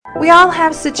We all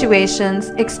have situations,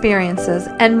 experiences,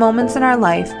 and moments in our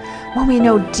life when we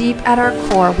know deep at our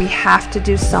core we have to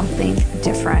do something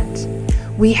different.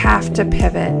 We have to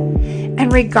pivot.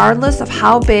 And regardless of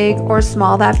how big or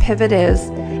small that pivot is,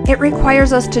 it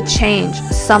requires us to change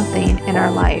something in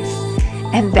our life.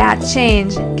 And that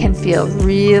change can feel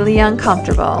really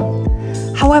uncomfortable.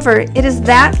 However, it is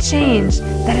that change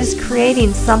that is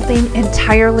creating something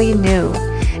entirely new.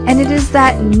 And it is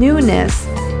that newness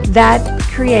that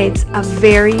creates a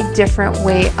very different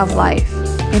way of life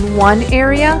in one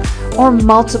area or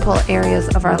multiple areas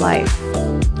of our life.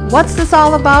 What's this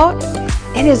all about?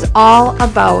 It is all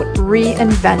about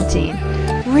reinventing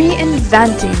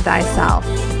thyself.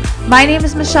 My name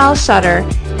is Michelle Shutter,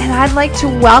 and I'd like to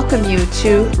welcome you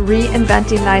to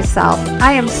Reinventing Thyself.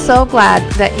 I am so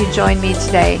glad that you joined me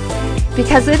today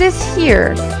because it is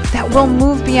here that we'll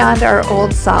move beyond our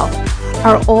old self,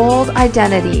 our old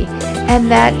identity, and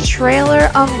that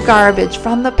trailer of garbage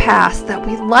from the past that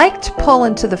we like to pull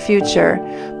into the future,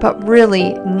 but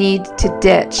really need to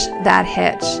ditch that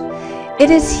hitch. It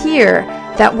is here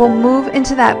that we'll move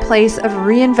into that place of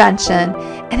reinvention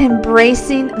and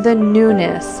embracing the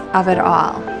newness of it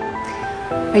all.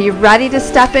 Are you ready to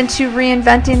step into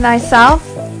reinventing thyself?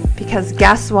 Because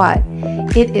guess what?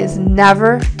 It is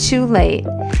never too late,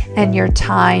 and your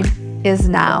time is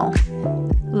now.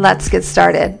 Let's get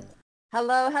started.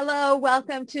 Hello.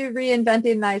 Welcome to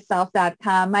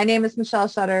reinventingthyself.com. My name is Michelle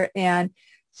Shutter, and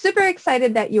super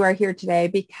excited that you are here today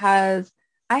because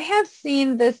I have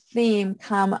seen this theme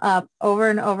come up over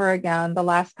and over again the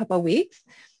last couple of weeks.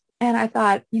 And I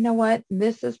thought, you know what?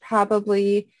 This is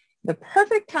probably the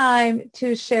perfect time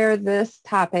to share this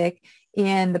topic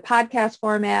in the podcast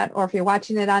format, or if you're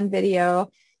watching it on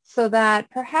video, so that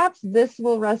perhaps this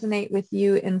will resonate with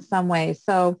you in some way.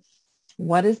 So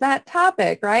what is that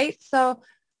topic, right? So,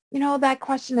 that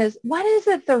question is, what is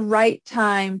it the right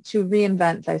time to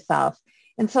reinvent thyself?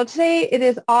 And so today it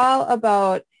is all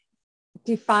about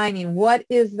defining what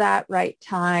is that right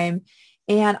time.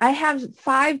 And I have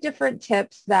 5 different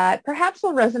tips that perhaps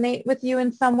will resonate with you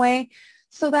in some way,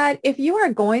 so that if you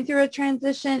are going through a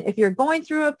transition, if you're going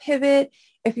through a pivot,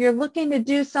 if you're looking to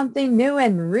do something new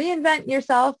and reinvent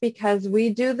yourself, because we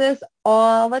do this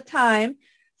all the time,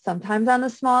 sometimes on a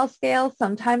small scale,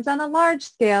 sometimes on a large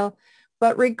scale,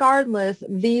 but regardless,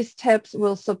 these tips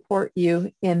will support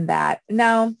you in that.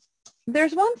 Now,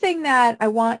 there's one thing that I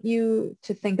want you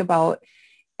to think about,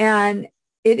 and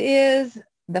it is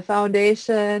the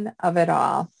foundation of it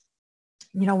all.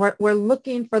 We're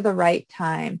looking for the right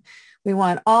time. We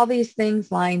want all these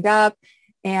things lined up,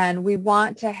 and we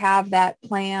want to have that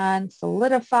plan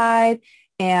solidified,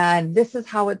 and this is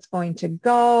how it's going to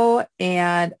go.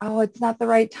 And, oh, it's not the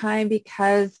right time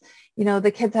because,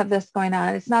 the kids have this going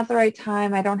on. It's not the right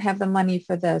time. I don't have the money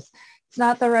for this. It's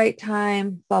not the right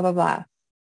time, blah, blah, blah.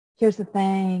 Here's the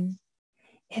thing.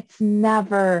 It's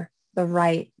never the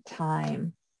right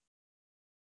time.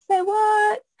 Say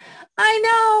what?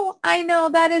 I know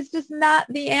that is just not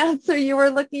the answer you were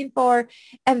looking for.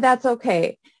 And that's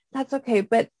okay. That's okay.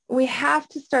 But we have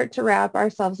to start to wrap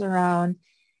ourselves around,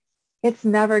 it's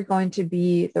never going to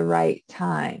be the right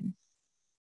time.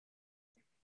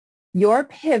 Your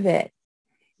pivot,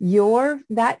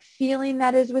 that feeling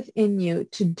that is within you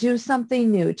to do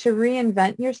something new, to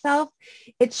reinvent yourself,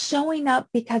 it's showing up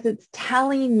because it's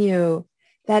telling you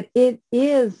that it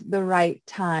is the right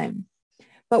time.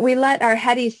 But we let our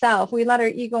heady self, we let our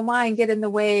ego mind get in the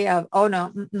way of, oh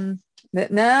no,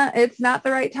 nah, it's not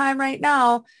the right time right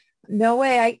now. No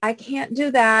way, I can't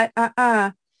do that.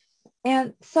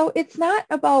 And so it's not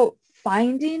about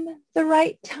finding the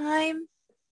right time.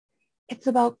 It's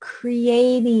about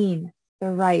creating the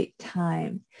right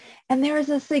time. And there is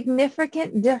a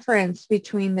significant difference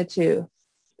between the two,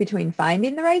 between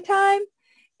finding the right time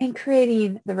and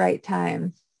creating the right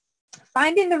time.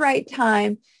 Finding the right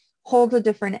time holds a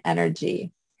different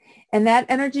energy. And that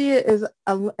energy is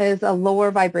a lower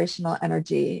vibrational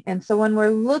energy. And so when we're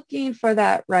looking for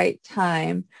that right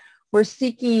time, we're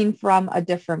seeking from a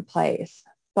different place.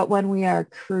 But when we are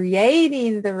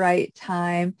creating the right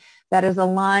time that is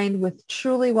aligned with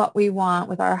truly what we want,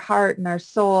 with our heart and our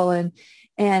soul, and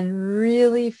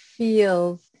really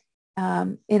feels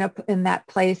in that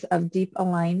place of deep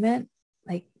alignment,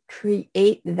 like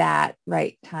create that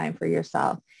right time for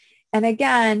yourself. And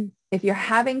again, if you're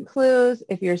having clues,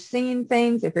 if you're seeing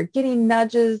things, if you're getting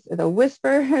nudges, the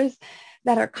whispers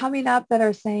that are coming up that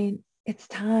are saying, it's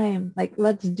time, like,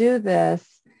 let's do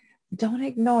this, don't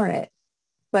ignore it.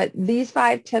 But these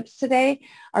 5 tips today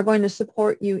are going to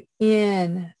support you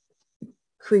in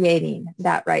creating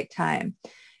that right time.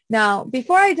 Now,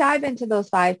 before I dive into those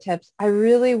 5 tips, I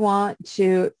really want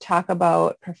to talk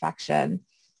about perfection,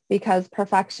 because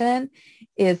perfection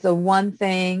is the one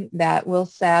thing that will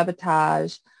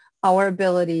sabotage our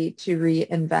ability to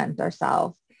reinvent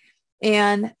ourselves.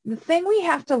 And the thing we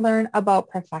have to learn about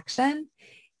perfection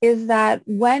is that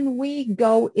when we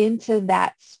go into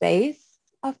that space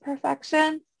of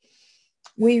perfection,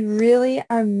 we really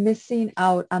are missing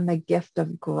out on the gift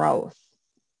of growth,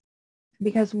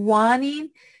 because wanting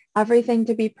everything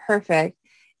to be perfect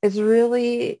is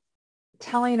really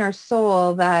telling our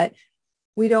soul that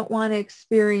we don't want to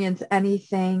experience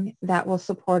anything that will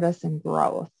support us in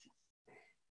growth.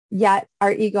 Yet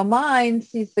our ego mind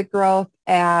sees the growth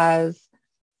as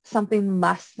something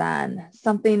less than,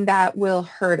 something that will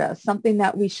hurt us, something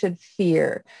that we should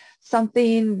fear,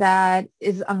 something that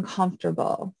is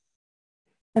uncomfortable.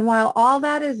 And while all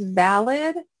that is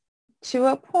valid to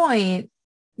a point,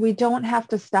 we don't have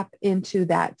to step into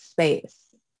that space.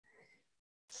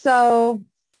 So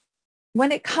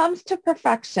when it comes to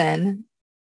perfection,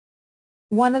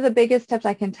 one of the biggest tips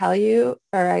I can tell you,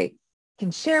 or I can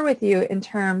share with you in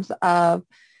terms of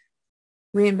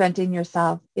reinventing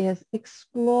yourself, is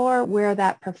explore where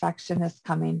that perfection is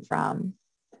coming from.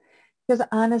 Because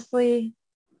honestly,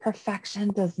 perfection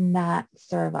does not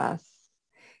serve us.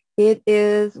 It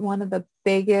is one of the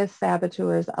biggest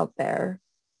saboteurs out there.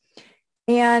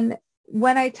 And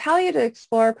when I tell you to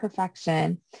explore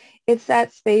perfection, it's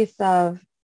that space of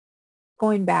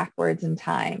going backwards in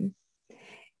time.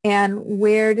 And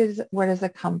where does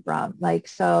it come from? Like,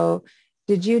 so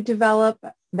did you develop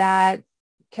that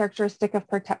characteristic of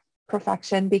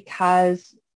perfection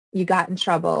because you got in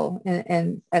trouble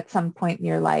in at some point in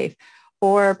your life?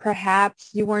 Or perhaps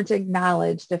you weren't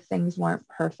acknowledged if things weren't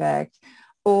perfect.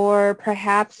 Or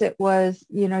perhaps it was,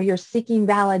 you're seeking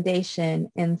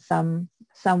validation in some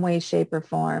way, shape, or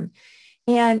form.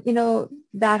 And,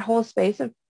 that whole space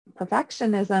of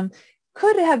perfectionism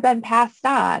could have been passed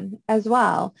on as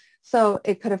well. So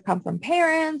it could have come from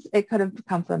parents. It could have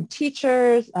come from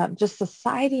teachers, just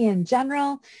society in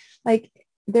general. Like,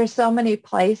 there's so many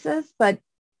places, but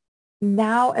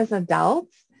now as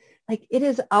adults, like, it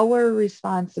is our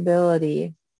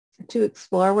responsibility to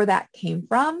explore where that came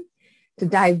from, to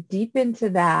dive deep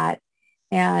into that,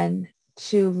 and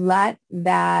to let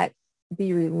that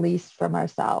be released from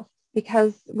ourselves,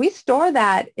 because we store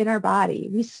that in our body.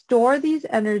 We store these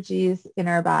energies in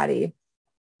our body.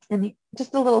 And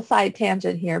just a little side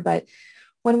tangent here, but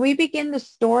when we begin to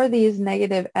store these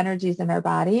negative energies in our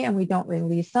body and we don't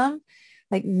release them,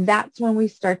 like, that's when we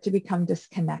start to become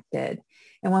disconnected.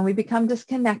 And when we become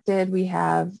disconnected, we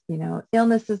have,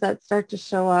 illnesses that start to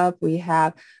show up. We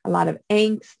have a lot of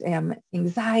angst and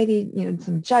anxiety,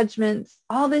 some judgments.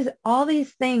 All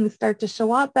these things start to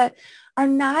show up that are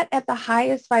not at the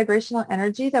highest vibrational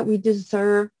energy that we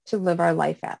deserve to live our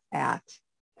life at.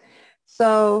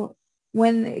 So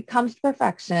when it comes to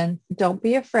perfection, don't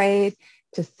be afraid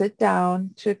to sit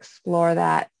down, to explore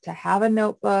that, to have a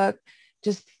notebook,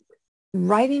 just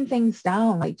writing things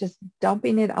down, like just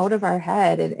dumping it out of our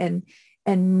head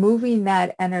and moving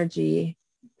that energy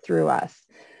through us.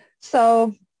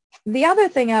 So the other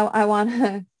thing I want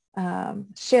to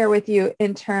share with you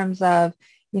in terms of,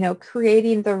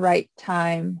 creating the right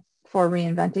time for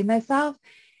reinventing myself,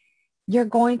 you're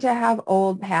going to have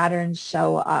old patterns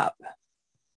show up.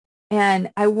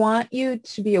 And I want you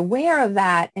to be aware of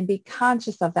that and be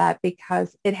conscious of that,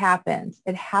 because it happens.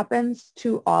 It happens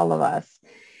to all of us.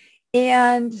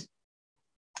 And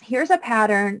here's a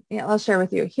pattern, I'll share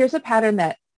with you. Here's a pattern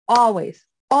that always,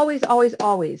 always, always,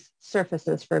 always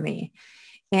surfaces for me.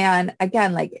 And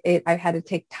again, I had to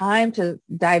take time to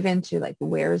dive into, like,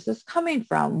 where is this coming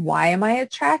from? Why am I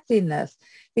attracting this?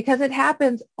 Because it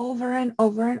happens over and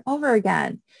over and over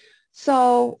again.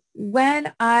 So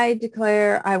when I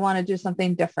declare I want to do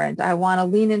something different, I want to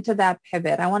lean into that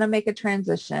pivot, I want to make a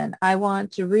transition, I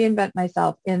want to reinvent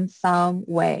myself in some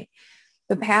way,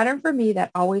 the pattern for me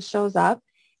that always shows up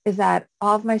is that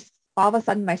all of a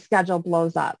sudden my schedule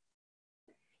blows up.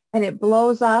 And it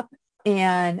blows up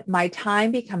and my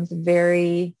time becomes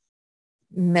very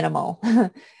minimal,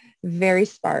 very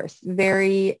sparse,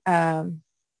 very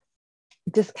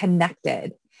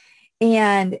disconnected.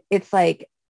 And it's like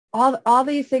all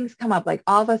these things come up, like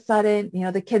all of a sudden,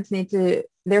 the kids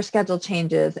their schedule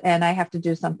changes and I have to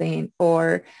do something,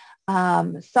 or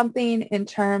something in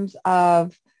terms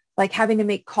of like having to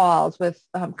make calls with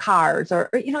cars, or,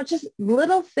 just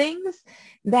little things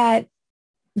that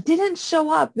didn't show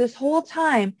up this whole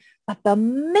time. But the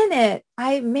minute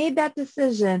I made that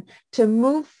decision to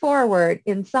move forward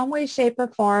in some way, shape, or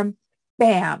form,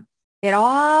 bam, it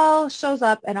all shows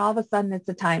up and all of a sudden it's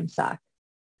a time suck.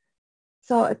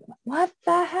 So what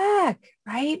the heck,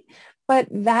 right? But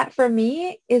that for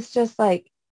me is just like,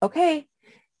 okay,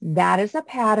 that is a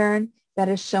pattern that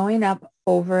is showing up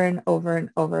over and over and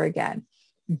over again.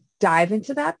 Dive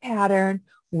into that pattern.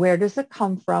 Where does it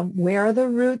come from? Where are the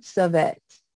roots of it?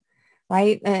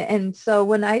 Right? And so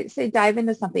when I say dive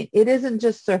into something, it isn't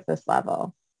just surface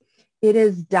level. It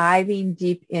is diving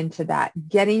deep into that,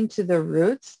 getting to the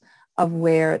roots of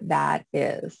where that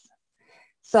is.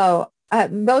 So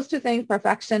those two things,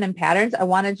 perfection and patterns, I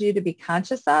wanted you to be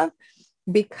conscious of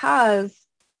because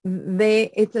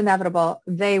it's inevitable.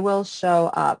 They will show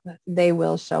up. They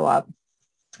will show up.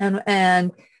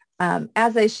 And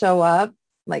as they show up,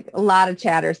 like a lot of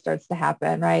chatter starts to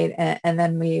happen, right? And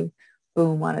then we,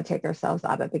 boom, want to take ourselves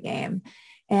out of the game.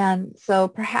 And so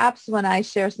perhaps when I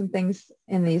share some things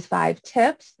in these 5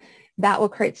 tips, that will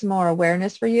create some more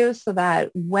awareness for you so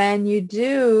that when you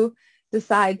do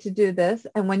decide to do this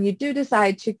and when you do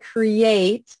decide to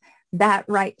create that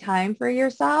right time for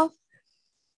yourself,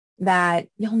 that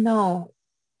you'll know,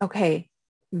 okay,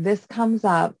 this comes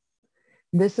up.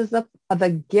 This is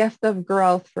the gift of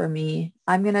growth for me.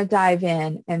 I'm going to dive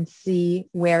in and see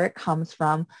where it comes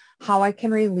from, how I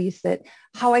can release it,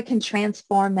 how I can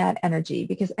transform that energy,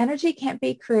 because energy can't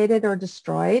be created or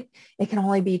destroyed. It can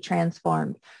only be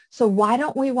transformed. So why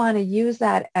don't we want to use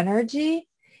that energy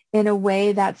in a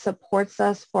way that supports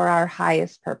us for our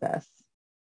highest purpose?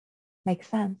 Makes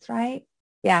sense, right?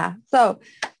 Yeah. So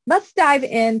let's dive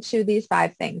into these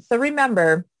 5 things. So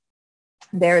remember,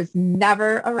 there is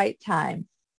never a right time.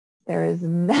 There is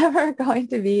never going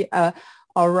to be a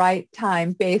right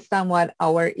time based on what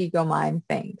our ego mind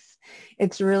thinks.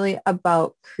 It's really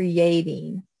about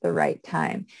creating the right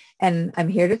time. And I'm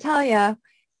here to tell you,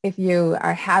 if you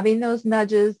are having those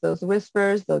nudges, those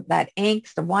whispers, that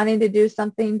angst of wanting to do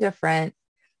something different,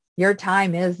 your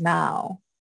time is now.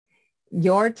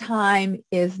 Your time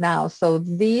is now. So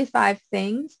these 5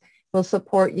 things will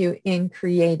support you in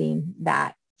creating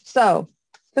that. So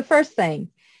the first thing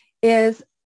is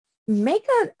make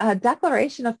a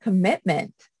declaration of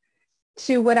commitment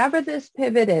to whatever this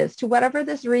pivot is, to whatever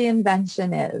this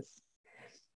reinvention is.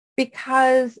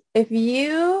 Because if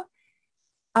you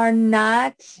are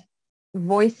not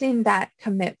voicing that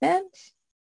commitment,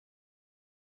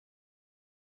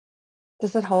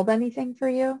 does it hold anything for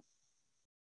you?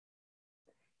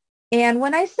 And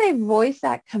when I say voice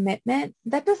that commitment,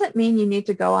 that doesn't mean you need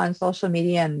to go on social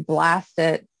media and blast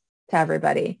it to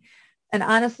everybody. And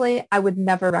honestly, I would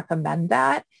never recommend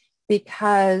that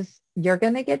because you're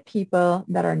going to get people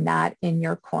that are not in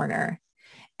your corner.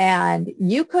 And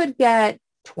you could get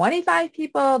 25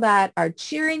 people that are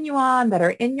cheering you on, that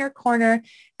are in your corner,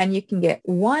 and you can get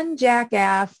one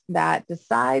jackass that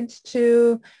decides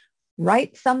to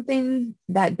write something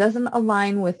that doesn't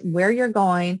align with where you're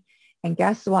going. And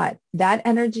guess what? That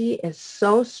energy is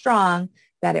so strong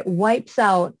that it wipes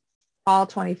out all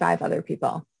 25 other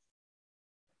people.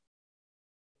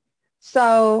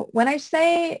 So when I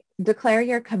say declare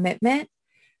your commitment,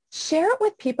 share it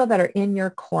with people that are in your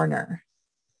corner.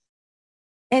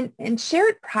 And share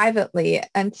it privately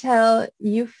until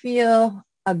you feel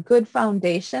a good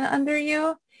foundation under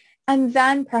you, and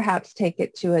then perhaps take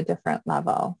it to a different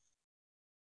level.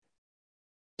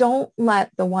 Don't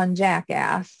let the one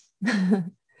jackass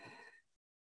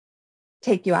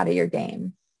take you out of your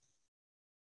game.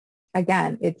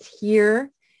 Again, it's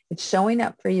here. It's showing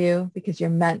up for you because you're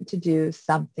meant to do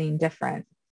something different.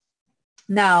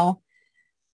 Now,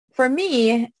 for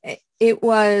me,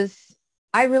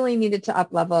 I really needed to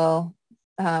up-level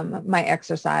my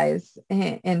exercise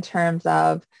in terms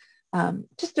of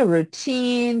just a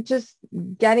routine, just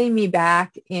getting me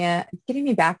back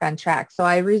on track. So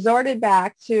I resorted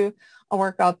back to a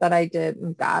workout that I did,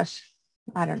 gosh,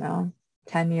 I don't know,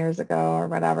 10 years ago or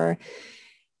whatever.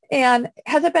 And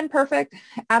has it been perfect?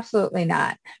 Absolutely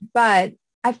not. But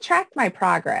I've tracked my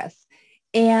progress,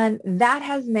 and that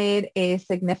has made a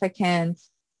significant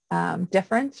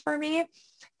difference for me.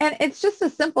 And it's just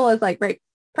as simple as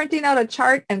printing out a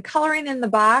chart and coloring in the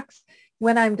box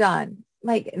when I'm done.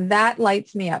 Like that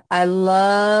lights me up. I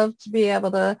love to be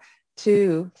able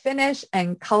to finish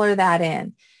and color that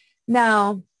in.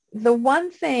 Now, the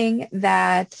one thing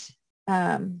that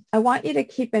I want you to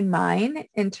keep in mind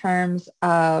in terms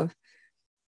of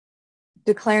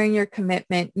declaring your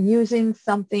commitment, using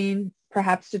something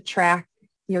perhaps to track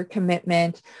your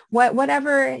commitment,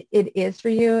 whatever it is for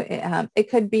you. It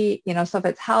could be, so if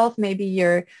it's health, maybe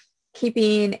you're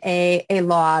keeping a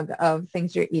log of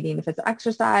things you're eating. If it's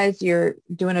exercise, you're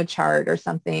doing a chart or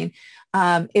something.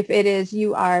 If it is,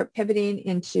 you are pivoting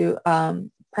into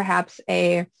perhaps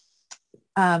a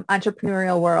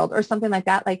entrepreneurial world or something like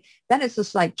that, like then it's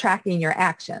just like tracking your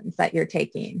actions that you're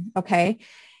taking. Okay.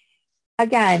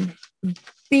 Again,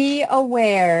 be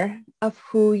aware of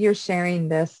who you're sharing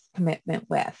this commitment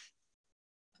with,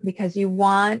 because you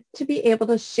want to be able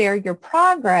to share your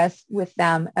progress with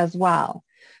them as well.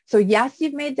 So yes,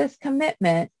 you've made this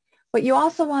commitment, but you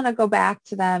also want to go back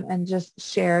to them and just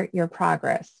share your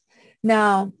progress.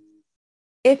 Now,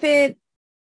 if it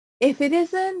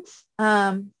isn't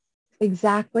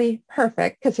exactly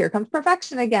perfect, because here comes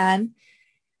perfection again,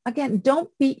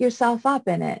 don't beat yourself up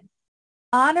in it.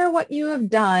 Honor what you have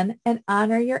done and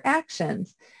honor your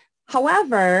actions.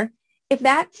 However, if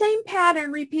that same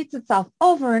pattern repeats itself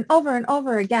over and over and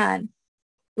over again,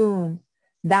 boom,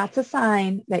 that's a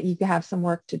sign that you have some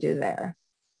work to do there.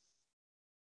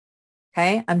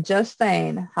 Okay, I'm just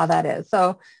saying how that is.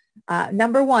 So tip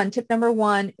number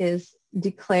one is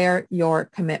declare your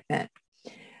commitment.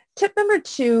 Tip number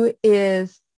two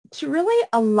is to really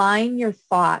align your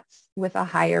thoughts with a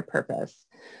higher purpose.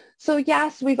 So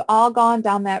yes, we've all gone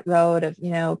down that road of,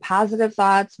 positive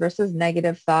thoughts versus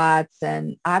negative thoughts.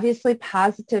 And obviously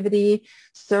positivity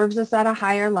serves us at a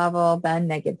higher level than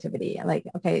negativity. Like,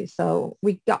 okay, so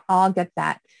all get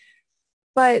that.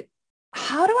 But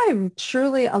how do I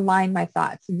truly align my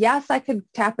thoughts? Yes, I could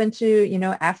tap into,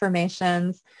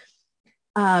 affirmations.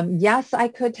 Yes, I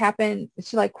could tap into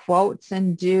like quotes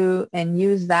and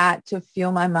use that to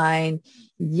fuel my mind.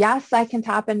 Yes, I can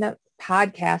tap into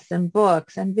podcasts and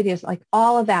books and videos. Like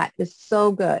all of that is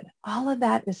so good. All of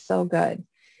that is so good.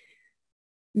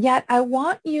 Yet I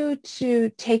want you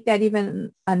to take that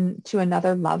even to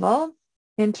another level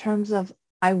in terms of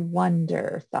I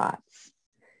wonder thoughts.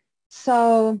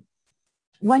 So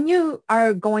when you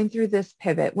are going through this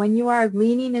pivot, when you are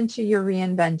leaning into your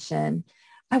reinvention,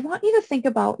 I want you to think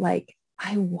about like,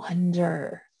 I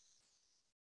wonder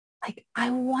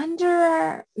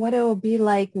what it will be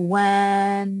like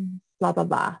when blah, blah,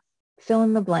 blah, fill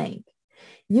in the blank.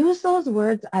 Use those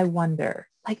words, I wonder.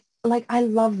 Like I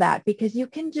love that because you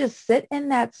can just sit in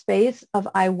that space of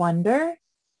I wonder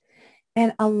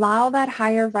and allow that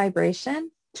higher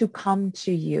vibration to come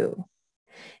to you.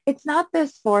 It's not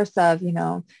this force of,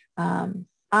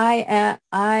 I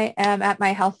am at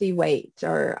my healthy weight,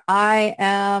 or I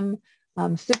am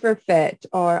super fit,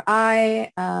 or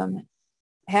I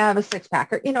have a six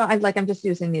pack, or, I'm just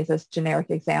using these as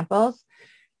generic examples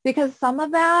because some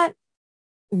of that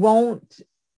won't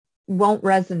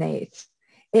resonate.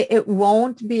 It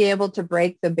won't be able to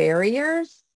break the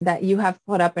barriers that you have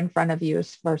put up in front of you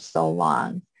for so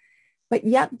long. But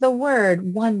yet the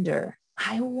word wonder,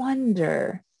 I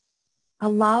wonder,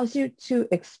 allows you to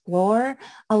explore,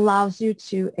 allows you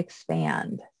to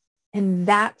expand. And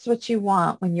that's what you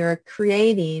want when you're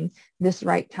creating this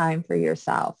right time for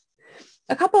yourself.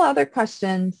 A couple other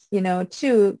questions,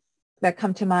 too, that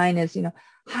come to mind is,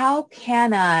 how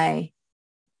can I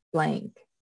blank?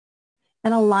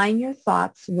 And align your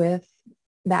thoughts with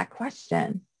that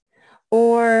question.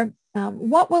 Or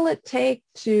what will it take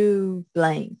to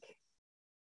blank?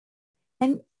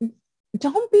 And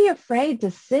don't be afraid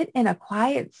to sit in a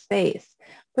quiet space.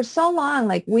 For so long,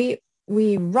 like we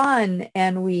run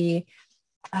and we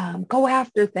go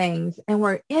after things and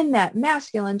we're in that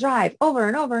masculine drive over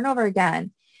and over and over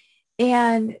again.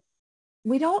 And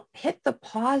we don't hit the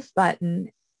pause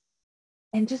button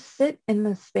and just sit in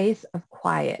the space of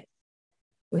quiet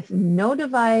with no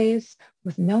device,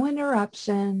 with no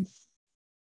interruptions,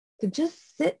 to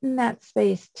just sit in that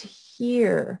space to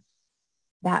hear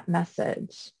that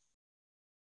message.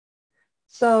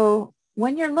 So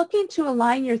when you're looking to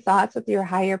align your thoughts with your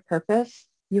higher purpose,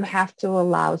 you have to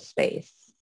allow space.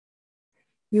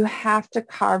 You have to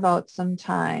carve out some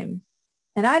time.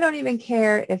 And I don't even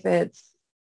care if it's,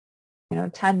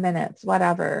 10 minutes,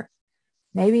 whatever.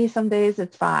 Maybe some days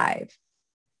it's 5.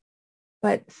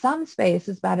 But some space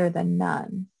is better than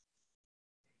none.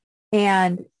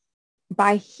 And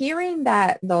by hearing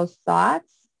those thoughts,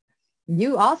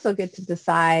 you also get to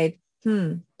decide,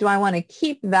 do I want to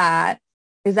keep that?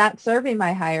 Is that serving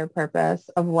my higher purpose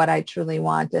of what I truly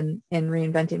want in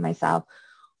reinventing myself?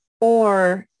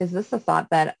 Or is this a thought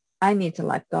that I need to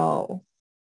let go?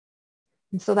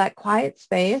 And so that quiet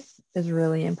space is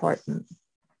really important.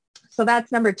 So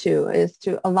that's number 2, is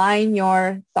to align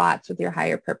your thoughts with your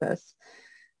higher purpose.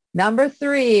 Number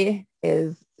 3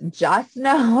 is just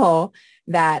know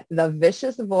that the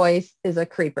vicious voice is a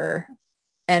creeper.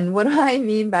 And what do I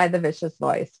mean by the vicious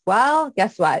voice? Well,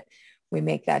 guess what? We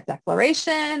make that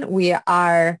declaration. We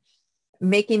are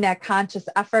making that conscious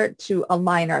effort to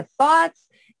align our thoughts.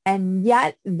 And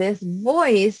yet this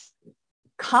voice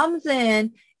comes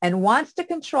in and wants to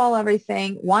control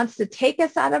everything, wants to take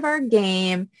us out of our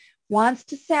game, wants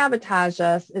to sabotage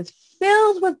us, is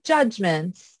filled with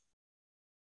judgments,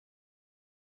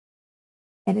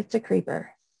 and it's a creeper.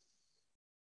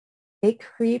 It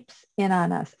creeps in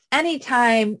on us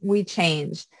anytime we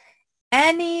change,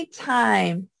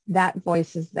 anytime that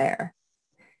voice is there.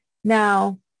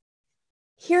 Now,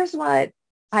 here's what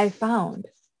I found.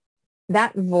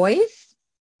 That voice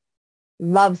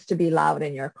loves to be loud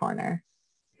in your corner.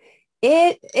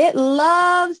 It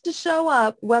loves to show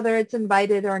up whether it's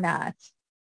invited or not.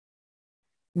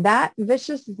 That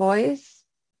vicious voice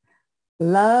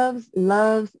loves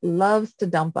to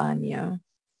dump on you.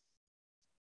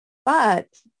 But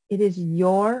it is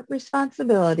your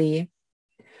responsibility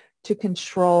to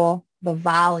control the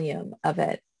volume of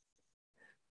it.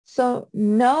 So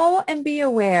know and be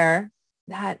aware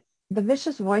that the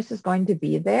vicious voice is going to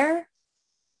be there,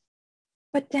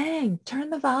 but dang, turn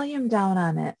the volume down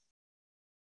on it.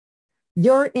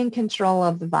 You're in control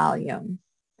of the volume.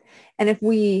 And if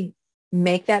we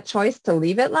make that choice to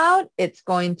leave it loud, it's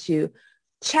going to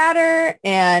chatter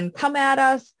and come at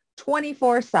us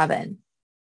 24/7.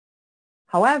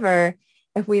 However,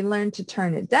 if we learn to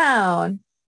turn it down,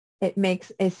 it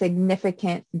makes a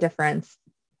significant difference.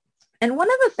 And one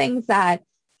of the things that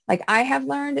like I have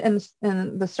learned and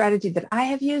the strategy that I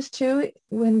have used too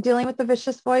when dealing with the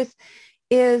vicious voice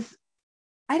is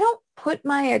I don't put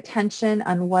my attention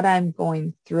on what I'm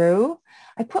going through.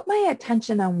 I put my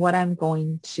attention on what I'm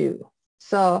going to.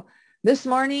 So this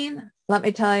morning, let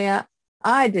me tell you,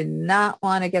 I did not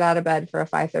want to get out of bed for a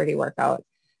 5:30 workout.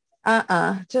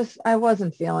 Just I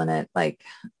wasn't feeling it. Like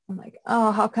I'm like,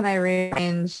 oh, how can I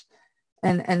rearrange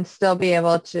and still be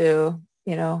able to,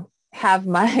 have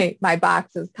my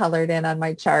boxes colored in on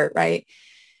my chart, right?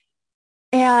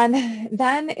 And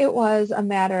then it was a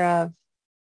matter of,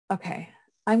 okay,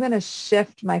 I'm going to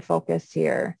shift my focus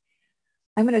here.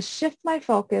 I'm going to shift my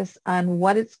focus on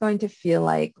what it's going to feel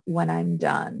like when I'm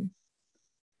done.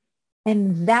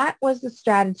 And that was the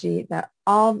strategy that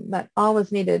all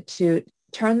was needed to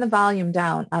turn the volume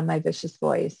down on my vicious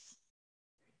voice.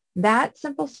 That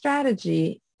simple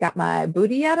strategy got my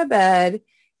booty out of bed,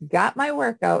 got my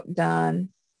workout done,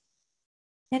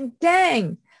 and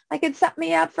dang, like it set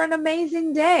me up for an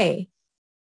amazing day,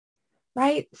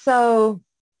 right? So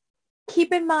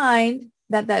keep in mind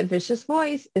that vicious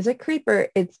voice is a creeper.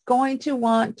 It's going to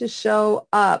want to show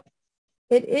up.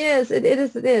 It is.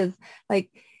 Like,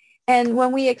 and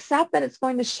when we accept that it's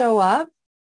going to show up,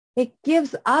 it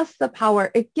gives us the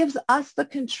power. It gives us the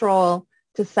control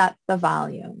to set the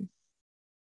volume.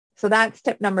 So that's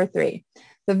tip number 3.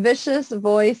 The vicious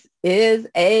voice is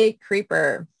a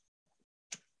creeper.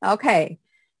 Okay.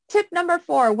 Tip number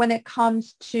 4, when it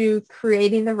comes to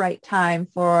creating the right time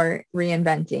for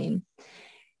reinventing.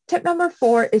 Tip number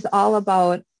 4 is all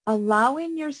about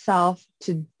allowing yourself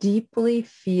to deeply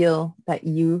feel that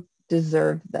you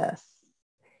deserve this.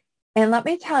 And let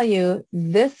me tell you,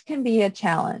 this can be a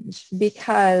challenge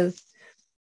because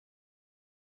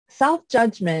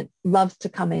self-judgment loves to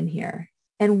come in here.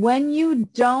 And when you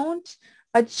don't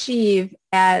achieve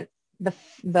at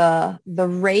the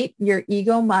rate your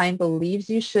ego mind believes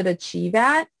you should achieve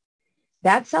at,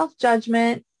 that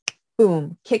self-judgment,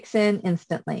 boom, kicks in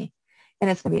instantly. And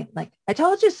it's going to be like, I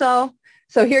told you so.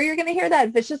 So here you're going to hear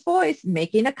that vicious voice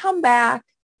making a comeback.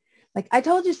 Like, I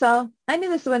told you so. I knew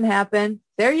this wouldn't happen.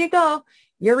 There you go.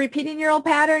 You're repeating your old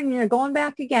pattern and you're going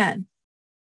back again.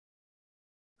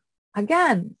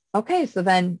 Again. Okay, so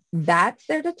then that's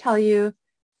there to tell you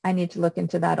I need to look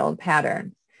into that old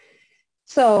pattern.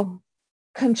 So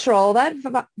control that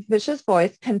vicious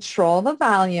voice, control the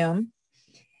volume,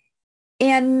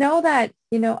 and know that,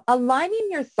 aligning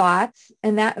your thoughts,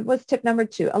 and that was tip number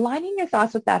 2, aligning your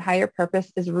thoughts with that higher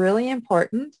purpose is really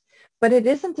important, but it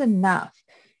isn't enough.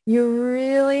 You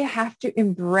really have to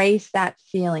embrace that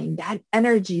feeling, that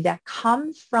energy that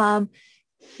comes from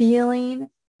feeling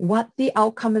what the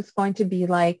outcome is going to be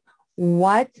like,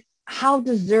 how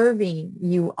deserving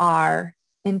you are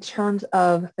in terms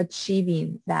of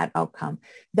achieving that outcome.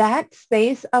 That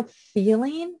space of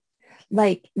feeling,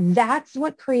 like that's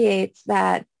what creates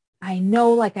that I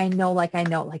know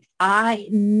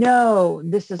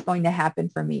this is going to happen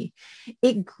for me.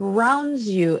 It grounds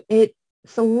you. It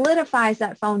solidifies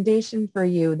that foundation for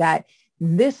you that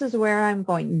this is where I'm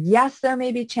going. Yes, there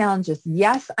may be challenges.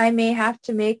 Yes, I may have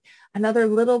to make another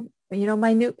little,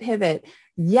 minute pivot.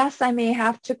 Yes, I may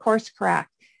have to course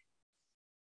correct.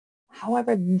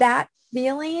 However, that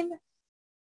feeling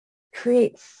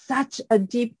creates such a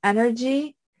deep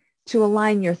energy to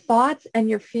align your thoughts and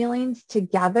your feelings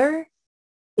together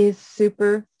is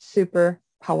super, super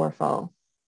powerful.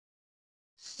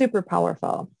 super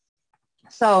powerful.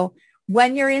 So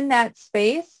when you're in that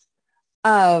space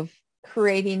of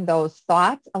creating those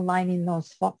thoughts, aligning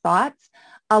those thoughts,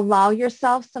 allow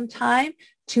yourself some time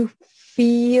to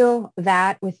feel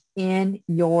that within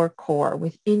your core,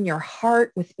 within your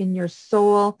heart, within your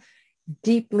soul,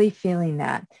 deeply feeling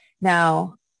that.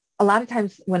 Now, a lot of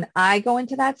times when I go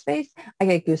into that space, I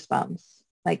get goosebumps.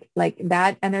 Like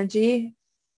that energy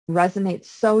resonates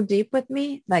so deep with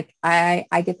me. Like I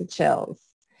get the chills.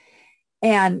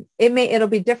 And it'll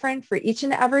be different for each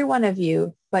and every one of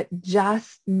you, but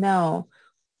just know,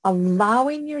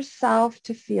 allowing yourself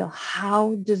to feel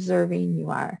how deserving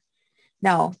you are.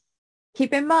 Now,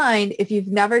 keep in mind, if you've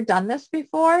never done this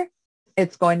before,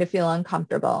 it's going to feel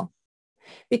uncomfortable.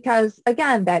 Because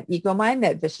again, that ego mind,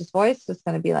 that vicious voice is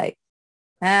going to be like,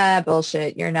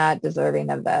 bullshit, you're not deserving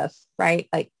of this, right?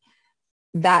 Like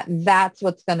that's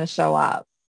what's going to show up.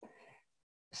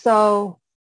 So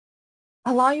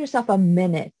allow yourself a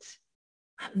minute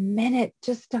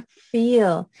just to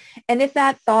feel. And if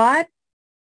that thought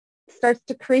starts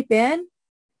to creep in,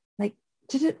 like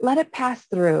just let it pass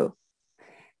through.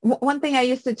 One thing I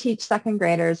used to teach second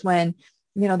graders when,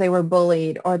 they were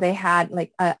bullied or they had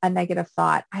like a negative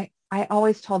thought, I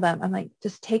always told them, I'm like,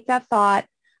 just take that thought,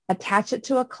 attach it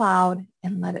to a cloud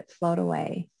and let it float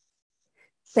away.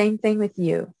 Same thing with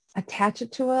you. Attach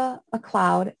it to a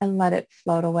cloud and let it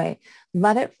float away.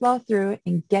 Let it flow through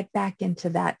and get back into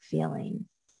that feeling.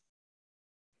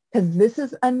 Because this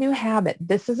is a new habit.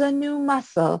 This is a new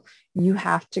muscle you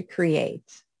have to create.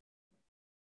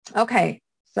 Okay,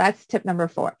 so that's tip number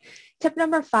 4. Tip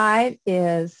number 5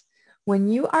 is when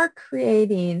you are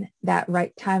creating that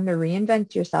right time to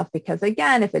reinvent yourself, because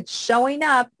again, if it's showing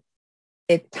up,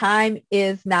 time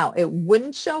is now. It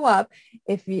wouldn't show up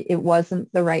if it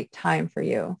wasn't the right time for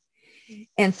you.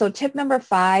 And so tip number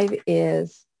 5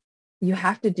 is you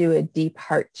have to do a deep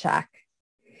heart check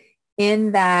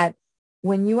in that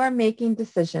when you are making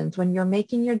decisions, when you're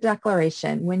making your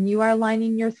declaration, when you are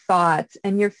aligning your thoughts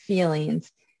and your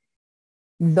feelings,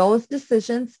 those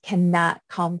decisions cannot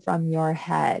come from your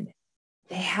head.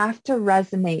 They have to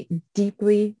resonate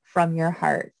deeply from your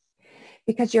heart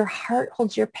because your heart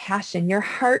holds your passion. Your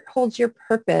heart holds your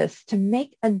purpose to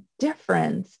make a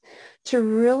difference, to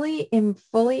really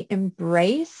fully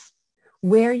embrace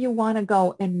where you want to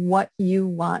go and what you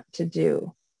want to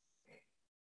do.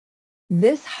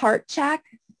 This heart check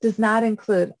does not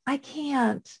include, I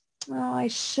can't. Oh, I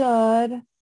should.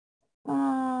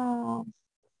 Oh,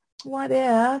 what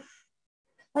if?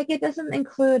 Like it doesn't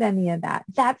include any of that.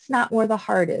 That's not where the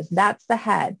heart is. That's the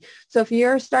head. So if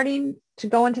you're starting to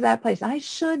go into that place, I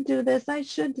should do this.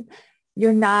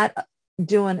 You're not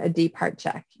doing a deep heart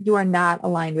check. You are not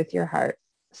aligned with your heart.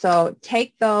 So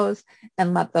take those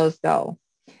and let those go.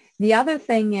 The other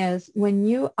thing is when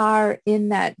you are in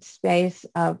that space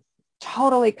of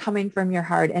totally coming from your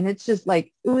heart and it's just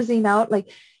like oozing out, like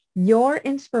your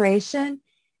inspiration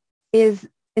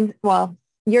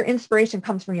your inspiration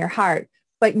comes from your heart,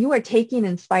 but you are taking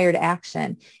inspired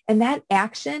action. And that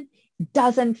action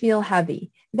doesn't feel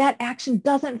heavy. That action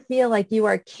doesn't feel like you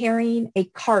are carrying a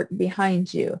cart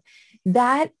behind you.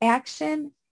 That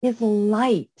action is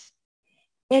light.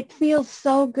 It feels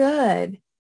so good.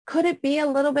 Could it be a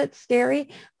little bit scary?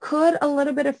 Could a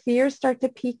little bit of fear start to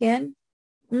peek in?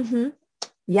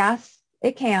 Yes,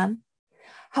 it can.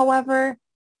 However,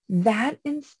 that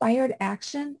inspired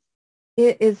action,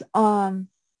 it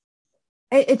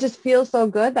just feels so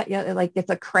good that like it's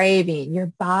a craving.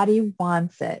 Your body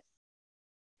wants it.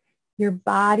 Your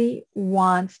body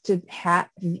wants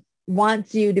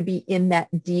you to be in that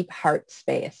deep heart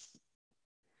space.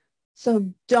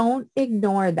 So don't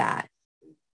ignore that.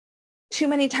 Too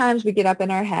many times we get up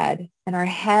in our head and our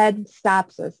head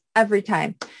stops us every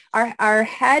time. Our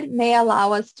head may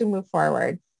allow us to move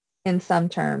forward in some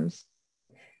terms,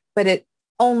 but it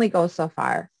only goes so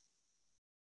far.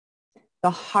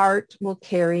 The heart will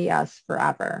carry us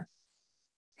forever.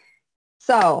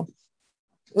 So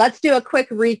let's do a quick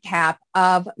recap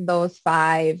of those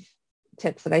 5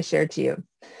 tips that I shared to you.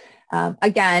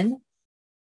 Again,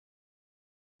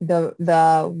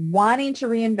 the wanting to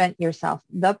reinvent yourself,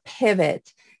 the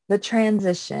pivot, the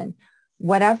transition,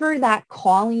 whatever that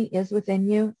calling is within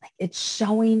you, it's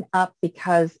showing up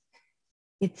because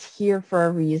it's here for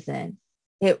a reason.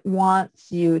 It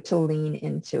wants you to lean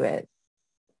into it.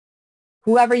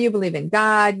 Whoever you believe in,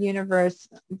 God, universe,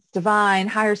 divine,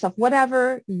 higher self,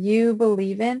 whatever you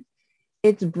believe in,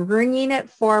 it's bringing it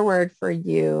forward for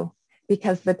you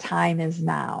because the time is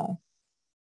now.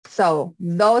 So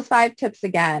those 5 tips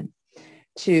again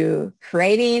to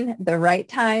creating the right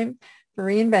time for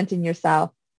reinventing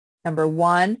yourself. Number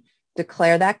 1,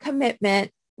 declare that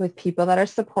commitment with people that are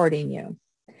supporting you.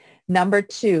 Number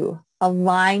 2,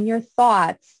 align your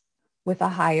thoughts with a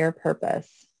higher purpose.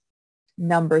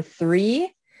 Number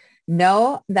 3,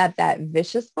 know that that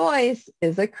vicious voice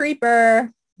is a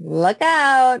creeper. Look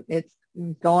out. It's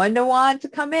going to want to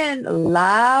come in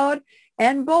loud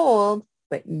and bold,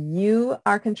 but you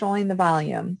are controlling the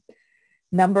volume.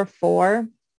 Number 4,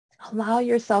 allow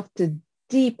yourself to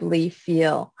deeply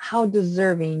feel how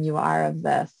deserving you are of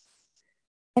this.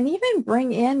 And even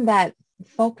bring in that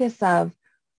focus of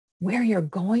where you're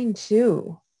going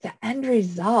to, the end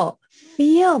result.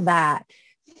 Feel that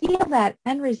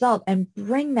end result and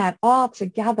bring that all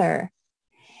together.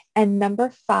 And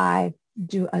number 5,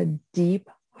 do a deep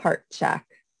heart check.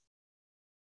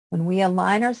 When we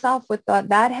align ourselves with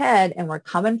that head and we're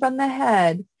coming from the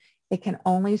head, it can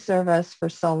only serve us for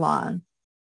so long.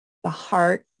 The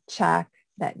heart check,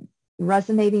 that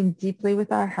resonating deeply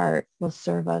with our heart, will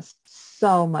serve us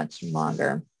so much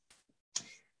longer.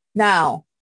 Now,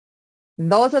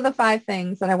 those are the 5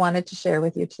 things that I wanted to share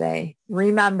with you today.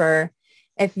 Remember,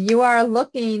 if you are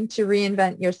looking to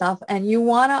reinvent yourself and you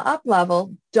want to up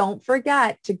level, don't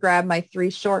forget to grab my 3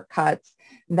 shortcuts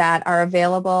that are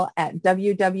available at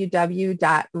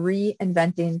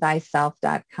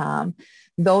www.reinventingthyself.com.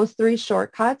 Those 3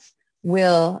 shortcuts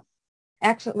will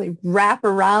actually wrap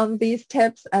around these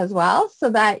tips as well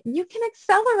so that you can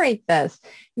accelerate this.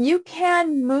 You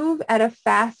can move at a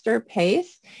faster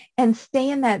pace and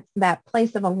stay in that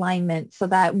place of alignment so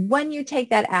that when you take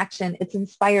that action, it's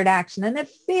inspired action and it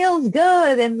feels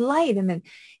good and light, and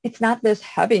it's not this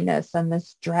heaviness and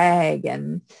this drag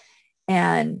and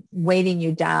weighting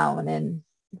you down and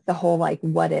the whole like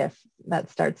what if that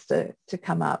starts to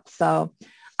come up. So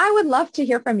I would love to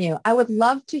hear from you. I would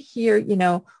love to hear,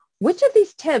 which of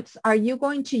these tips are you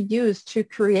going to use to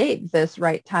create this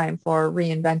right time for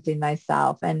reinventing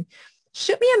thyself? And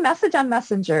shoot me a message on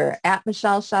Messenger at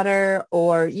Michelle Shutter,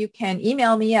 or you can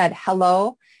email me at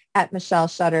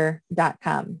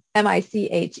hello@michelleshutter.com.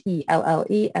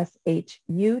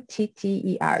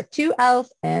 MICHELLESHUTTER, 2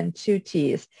 L's and 2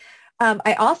 T's.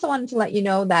 I also wanted to let you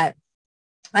know that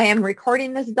I am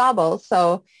recording this double,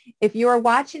 so if you are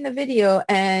watching the video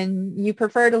and you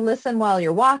prefer to listen while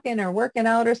you're walking or working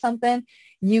out or something,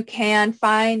 you can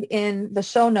find in the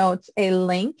show notes a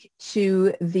link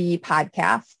to the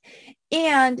podcast.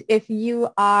 And if you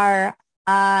are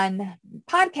on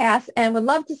podcast and would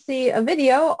love to see a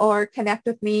video or connect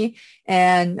with me,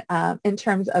 and in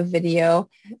terms of video,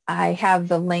 I have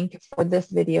the link for this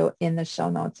video in the show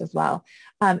notes as well.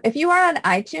 If you are on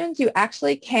iTunes, you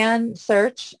actually can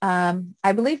search,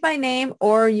 I believe, my name,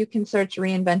 or you can search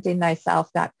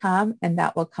reinventingthyself.com and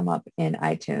that will come up in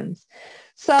iTunes.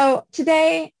 So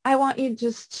today I want you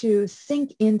just to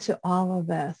sink into all of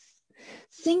this.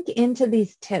 Sink into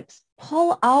these tips.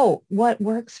 Pull out what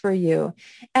works for you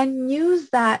and use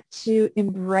that to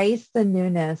embrace the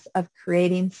newness of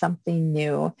creating something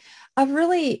new, of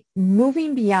really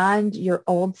moving beyond your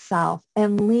old self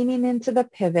and leaning into the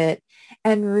pivot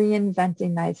and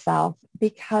reinventing thyself.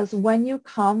 Because when you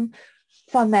come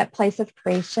from that place of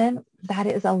creation that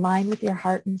is aligned with your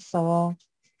heart and soul,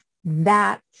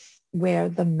 that's where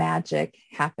the magic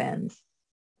happens.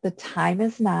 The time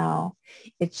is now.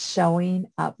 It's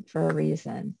showing up for a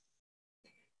reason.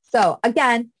 So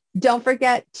again, don't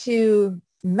forget to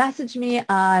message me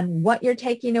on what you're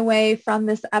taking away from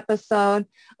this episode.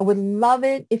 I would love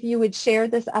it if you would share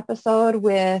this episode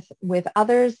with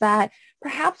others that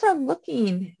perhaps are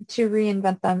looking to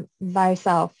reinvent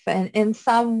thyself in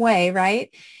some way,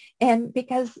 right? And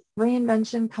because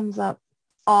reinvention comes up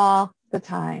all the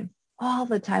time. All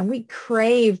the time. We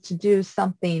crave to do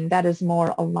something that is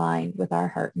more aligned with our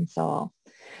heart and soul.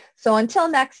 So until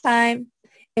next time,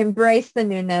 embrace the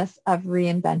newness of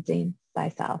reinventing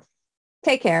thyself.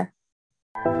 Take care.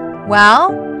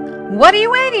 Well, what are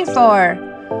you waiting for?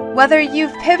 Whether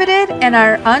you've pivoted and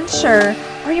are unsure,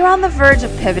 or you're on the verge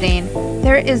of pivoting,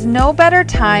 there is no better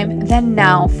time than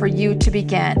now for you to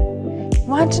begin.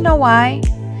 Want to know why?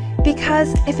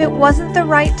 Because if it wasn't the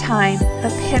right time,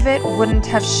 the pivot wouldn't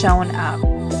have shown up.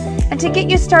 And to get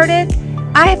you started,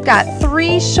 I've got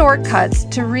 3 shortcuts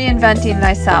to reinventing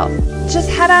thyself. Just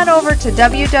head on over to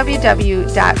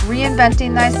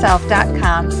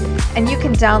www.reinventingthyself.com and you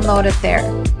can download it there.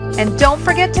 And don't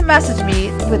forget to message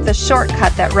me with the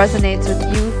shortcut that resonates with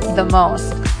you the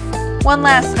most. One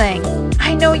last thing.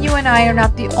 I know you and I are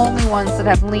not the only ones that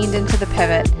have leaned into the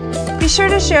pivot. Be sure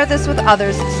to share this with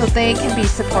others so they can be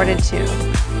supported too.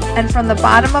 And from the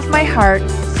bottom of my heart,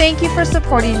 thank you for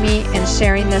supporting me and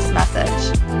sharing this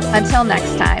message. Until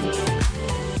next time.